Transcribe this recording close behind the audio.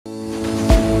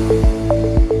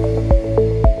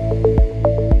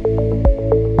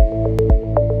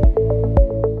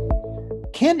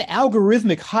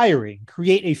algorithmic hiring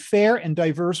create a fair and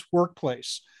diverse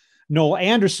workplace? Noel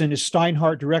Anderson is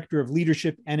Steinhardt Director of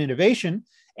Leadership and Innovation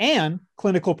and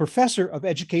Clinical Professor of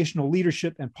Educational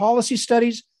Leadership and Policy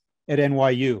Studies at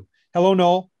NYU. Hello,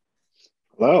 Noel.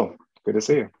 Hello. Good to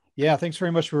see you. Yeah, thanks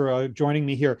very much for joining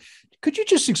me here. Could you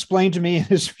just explain to me in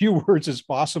as few words as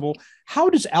possible, how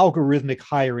does algorithmic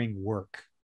hiring work?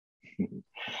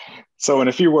 So in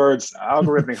a few words,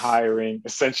 algorithmic hiring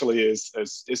essentially is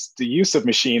the use of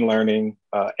machine learning,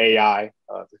 AI,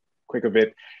 quick of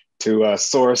it, to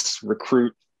source,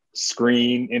 recruit,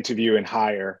 screen, interview, and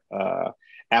hire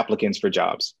applicants for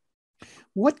jobs.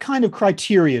 What kind of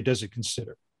criteria does it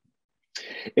consider?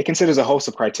 It considers a host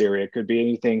of criteria. It could be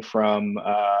anything from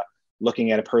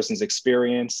looking at a person's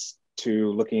experience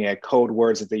to looking at code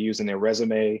words that they use in their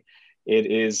resume. It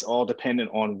is all dependent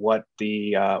on what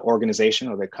the organization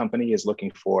or the company is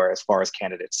looking for as far as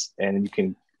candidates, and you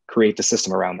can create the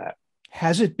system around that.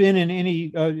 Has it been in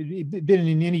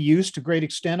any use to great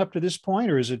extent up to this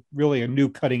point, or is it really a new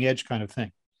cutting edge kind of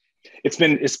thing? It's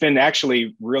been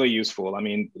actually really useful. I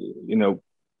mean,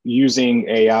 using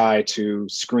AI to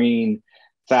screen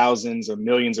thousands or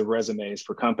millions of resumes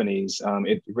for companies,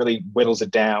 it really whittles it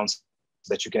down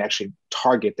so that you can actually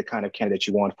target the kind of candidate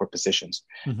you want for positions.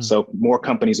 Mm-hmm. So more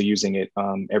companies are using it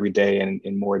every day and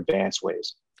in more advanced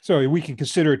ways. So we can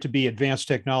consider it to be advanced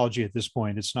technology at this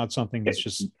point. It's not something that's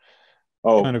just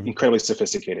kind of incredibly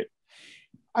sophisticated.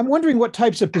 I'm wondering what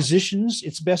types of positions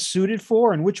it's best suited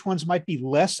for and which ones might be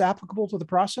less applicable to the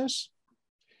process.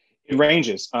 It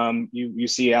ranges. You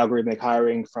see algorithmic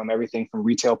hiring from everything from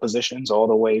retail positions all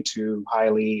the way to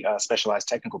highly specialized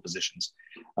technical positions.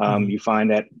 You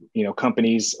find that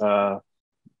companies,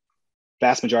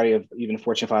 vast majority of even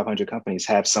Fortune 500 companies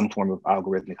have some form of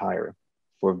algorithmic hiring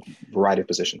for a variety of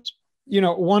positions.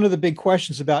 One of the big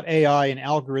questions about AI and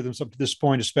algorithms up to this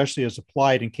point, especially as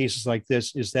applied in cases like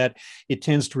this, is that it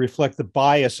tends to reflect the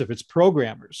bias of its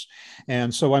programmers.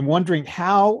 And so I'm wondering,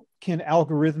 how can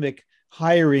algorithmic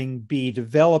hiring be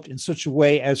developed in such a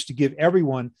way as to give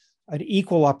everyone an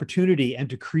equal opportunity and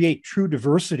to create true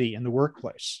diversity in the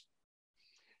workplace?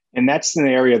 And that's an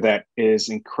area that is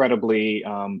incredibly,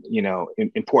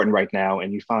 important right now.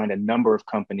 And you find a number of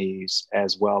companies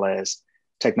as well as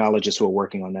technologists who are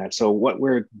working on that. So what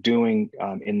we're doing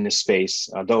in this space,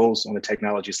 those on the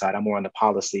technology side, I'm more on the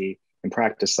policy and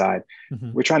practice side.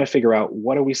 Mm-hmm. We're trying to figure out,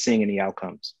 what are we seeing in the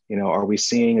outcomes? Are we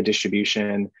seeing a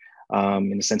distribution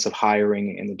in the sense of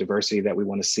hiring and the diversity that we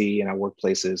want to see in our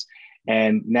workplaces?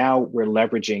 And now we're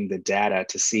leveraging the data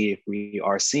to see if we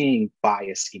are seeing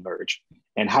bias emerge.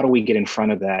 And how do we get in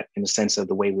front of that in the sense of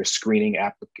the way we're screening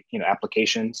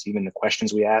applications, even the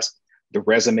questions we ask, the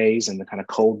resumes and the kind of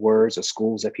code words or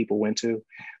schools that people went to,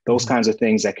 those kinds of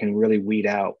things that can really weed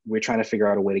out. We're trying to figure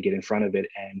out a way to get in front of it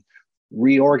and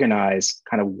reorganize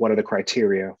kind of what are the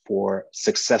criteria for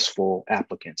successful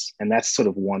applicants. And that's sort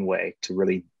of one way to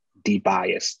really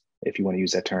de-bias, if you want to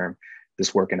use that term,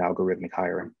 this work in algorithmic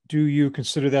hiring. Do you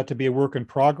consider that to be a work in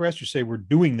progress? You say we're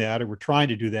doing that or we're trying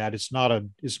to do that. It's not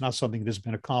something that's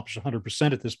been accomplished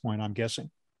 100% at this point, I'm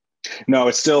guessing. No,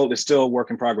 it's still a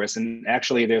work in progress. And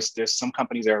actually there's some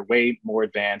companies that are way more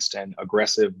advanced and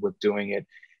aggressive with doing it.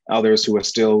 Others who are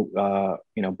still,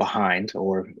 behind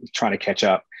or trying to catch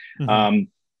up. Mm-hmm.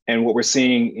 And what we're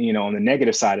seeing, on the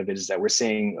negative side of it is that we're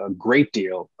seeing a great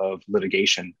deal of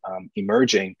litigation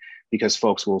emerging because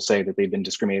folks will say that they've been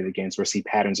discriminated against or see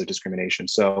patterns of discrimination.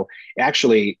 So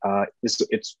actually,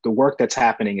 it's the work that's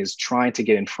happening is trying to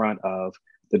get in front of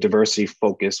the diversity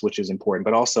focus, which is important,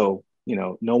 but also,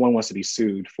 no one wants to be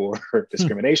sued for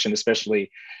discrimination,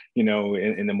 especially, in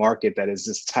the market that is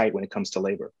this tight when it comes to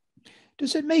labor.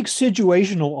 Does it make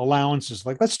situational allowances?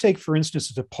 Like, let's take, for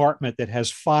instance, a department that has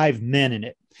 5 men in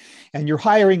it, and you're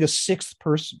hiring a 6th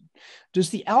person. Does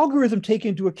the algorithm take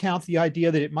into account the idea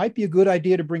that it might be a good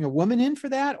idea to bring a woman in for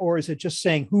that? Or is it just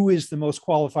saying who is the most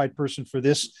qualified person for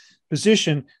this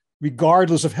position,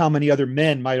 regardless of how many other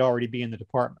men might already be in the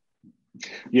department?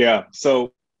 Yeah.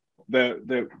 So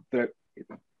the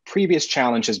previous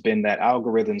challenge has been that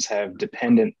algorithms have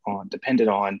depended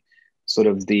on sort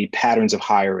of the patterns of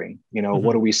hiring. Mm-hmm.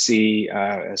 What do we see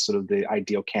as sort of the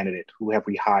ideal candidate? Who have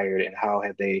we hired and how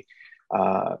have they,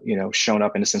 shown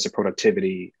up in a sense of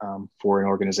productivity for an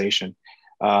organization?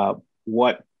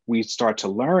 What we start to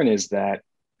learn is that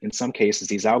in some cases,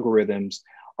 these algorithms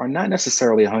are not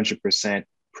necessarily 100%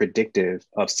 predictive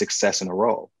of success in a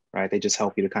role, right? They just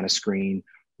help you to kind of screen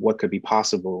what could be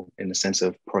possible in the sense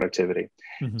of productivity.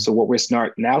 Mm-hmm. So what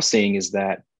we're now seeing is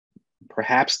that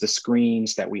perhaps the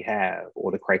screens that we have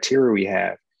or the criteria we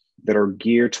have that are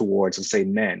geared towards, let's say,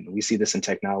 men. We see this in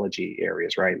technology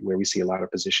areas, right, where we see a lot of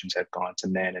positions have gone to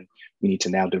men, and we need to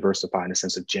now diversify in a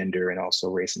sense of gender and also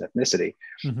race and ethnicity.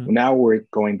 Mm-hmm. Well, now we're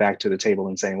going back to the table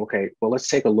and saying, okay, well, let's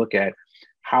take a look at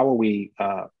how are we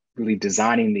really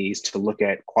designing these to look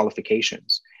at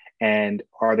qualifications, and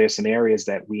are there some areas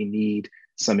that we need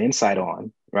some insight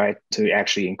on, right, to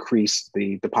actually increase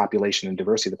the population and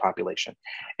diversity of the population.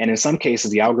 And in some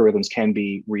cases, the algorithms can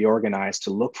be reorganized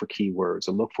to look for keywords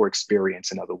or look for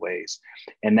experience in other ways.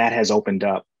 And that has opened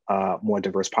up more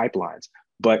diverse pipelines.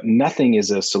 But nothing is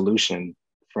a solution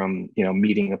from,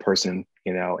 meeting a person,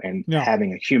 and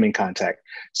having a human contact.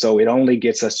 So it only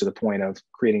gets us to the point of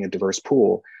creating a diverse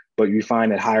pool. But you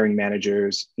find that hiring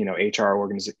managers, HR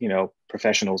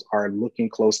professionals are looking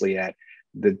closely at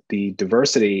the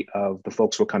diversity of the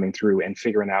folks who are coming through and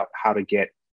figuring out how to get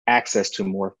access to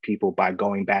more people by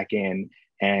going back in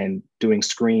and doing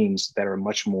screens that are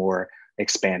much more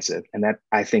expansive. And that,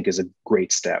 I think, is a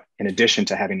great step in addition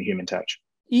to having the human touch.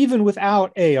 Even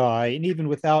without AI and even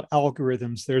without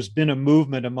algorithms, there's been a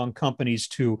movement among companies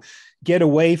to get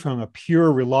away from a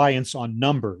pure reliance on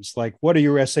numbers. Like, what are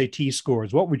your SAT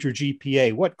scores? What was your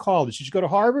GPA? What college? Did you go to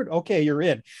Harvard? Okay, you're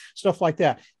in. Stuff like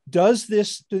that. Do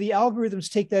the algorithms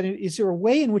take that in? Is there a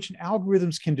way in which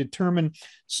algorithms can determine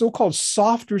so-called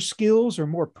softer skills or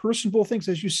more personable things?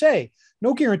 As you say,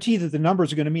 no guarantee that the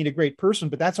numbers are going to mean a great person,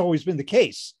 but that's always been the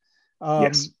case.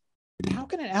 Yes. How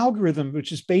can an algorithm,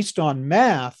 which is based on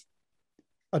math,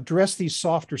 address these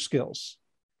softer skills?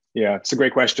 Yeah, it's a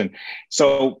great question.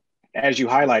 So as you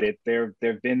highlighted, there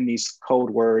have been these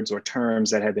code words or terms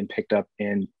that have been picked up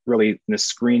in really the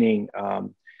screening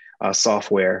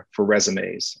software for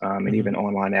resumes and even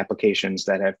online applications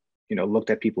that have looked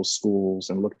at people's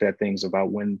schools and looked at things about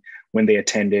when they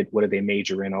attended, what did they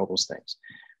major in, all those things.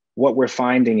 What we're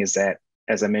finding is that,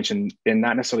 as I mentioned, they're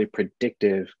not necessarily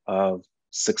predictive of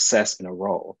success in a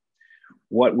role.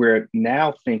 What we're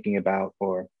now thinking about,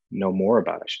 or know more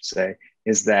about, I should say,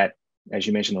 is that, as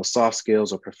you mentioned, those soft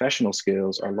skills or professional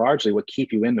skills are largely what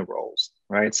keep you in the roles,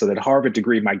 right? So that Harvard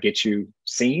degree might get you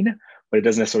seen, but it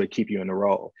doesn't necessarily keep you in the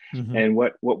role. Mm-hmm. And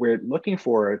what we're looking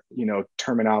for,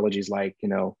 terminologies like,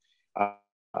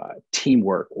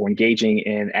 teamwork or engaging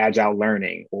in agile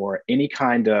learning or any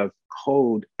kind of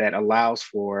code that allows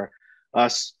for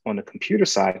us on the computer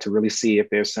side to really see if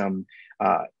there's some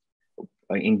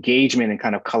engagement and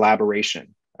kind of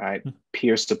collaboration, right?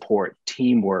 Peer support,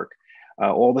 teamwork,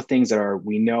 all the things that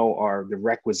we know are the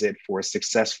requisite for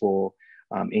successful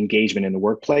engagement in the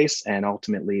workplace and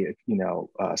ultimately,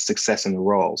 success in the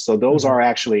role. So those are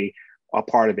actually a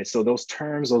part of it. So those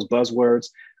terms, those buzzwords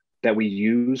that we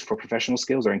use for professional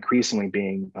skills are increasingly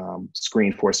being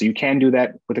screened for. So you can do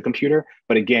that with a computer,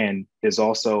 but again, there's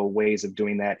also ways of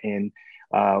doing that in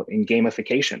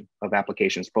gamification of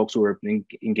applications, folks who are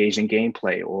engaged in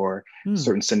gameplay or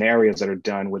certain scenarios that are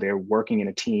done where they're working in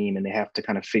a team and they have to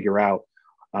kind of figure out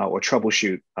or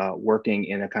troubleshoot working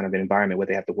in a kind of an environment where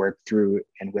they have to work through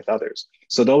and with others.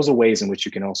 So those are ways in which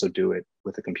you can also do it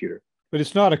with a computer. But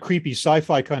it's not a creepy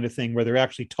sci-fi kind of thing where they're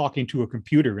actually talking to a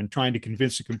computer and trying to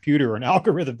convince a computer or an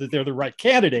algorithm that they're the right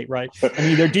candidate, right? I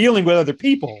mean, they're dealing with other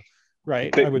people,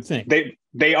 right? I would think.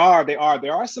 They are. There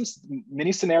are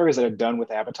many scenarios that are done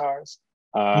with avatars.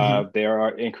 There are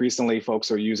increasingly folks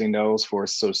who are using those for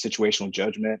situational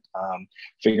judgment,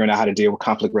 figuring out how to deal with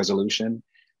conflict resolution.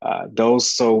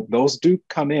 Those do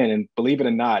come in, and believe it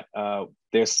or not,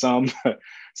 there's some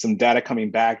data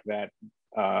coming back that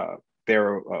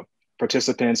there are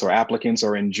participants or applicants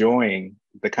are enjoying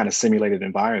the kind of simulated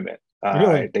environment.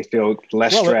 Really? They feel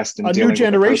less stressed in dealing with the person. A new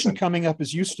generation coming up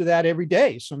is used to that every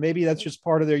day. So maybe that's just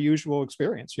part of their usual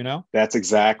experience, That's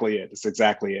exactly it. That's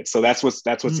exactly it. So that's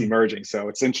what's emerging. So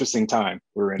it's an interesting time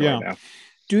we're in right now.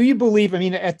 Do you believe,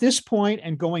 at this point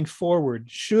and going forward,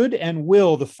 should and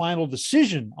will the final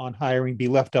decision on hiring be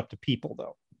left up to people,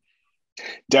 though?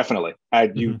 Definitely.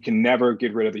 You can never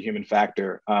get rid of the human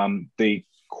factor. The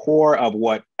core of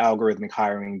what algorithmic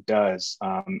hiring does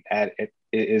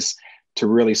is to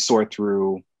really sort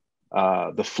through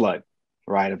the flood,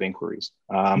 right, of inquiries.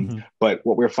 But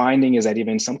what we're finding is that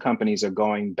even some companies are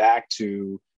going back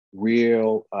to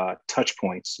real touch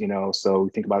points, so we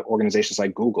think about organizations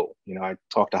like Google. I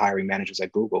talk to hiring managers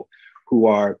at Google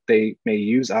they may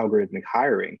use algorithmic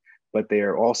hiring, but they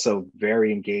are also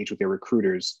very engaged with their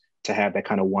recruiters to have that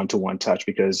kind of one-to-one touch,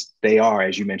 because they are,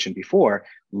 as you mentioned before,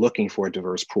 looking for a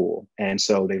diverse pool. And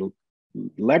so they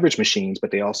leverage machines,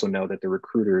 but they also know that the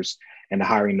recruiters and the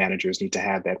hiring managers need to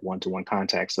have that one-to-one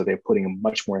contact. So they're putting a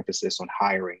much more emphasis on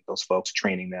hiring those folks,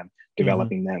 training them,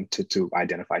 developing them to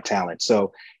identify talent.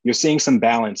 So you're seeing some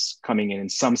balance coming in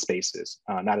some spaces,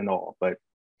 not in all, but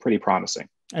pretty promising.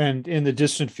 And in the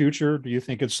distant future, do you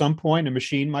think at some point a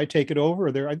machine might take it over,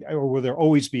 or will there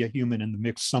always be a human in the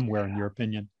mix somewhere, in your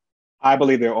opinion? I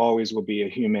believe there always will be a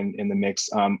human in the mix.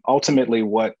 Ultimately,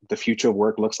 what the future of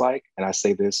work looks like, and I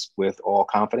say this with all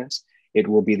confidence, it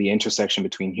will be the intersection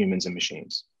between humans and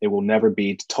machines. It will never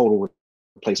be total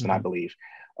replacement, I believe,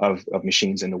 of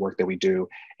machines in the work that we do.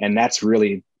 And that's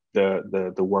really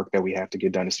the work that we have to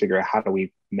get done, is figure out how do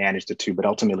we manage the two. But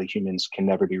ultimately, humans can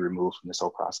never be removed from this whole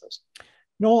process.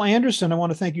 Noel Anderson, I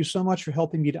want to thank you so much for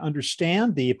helping me to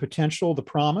understand the potential, the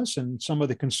promise, and some of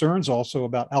the concerns also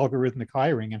about algorithmic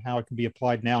hiring and how it can be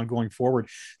applied now and going forward.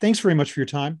 Thanks very much for your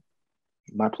time.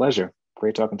 My pleasure.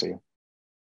 Great talking to you.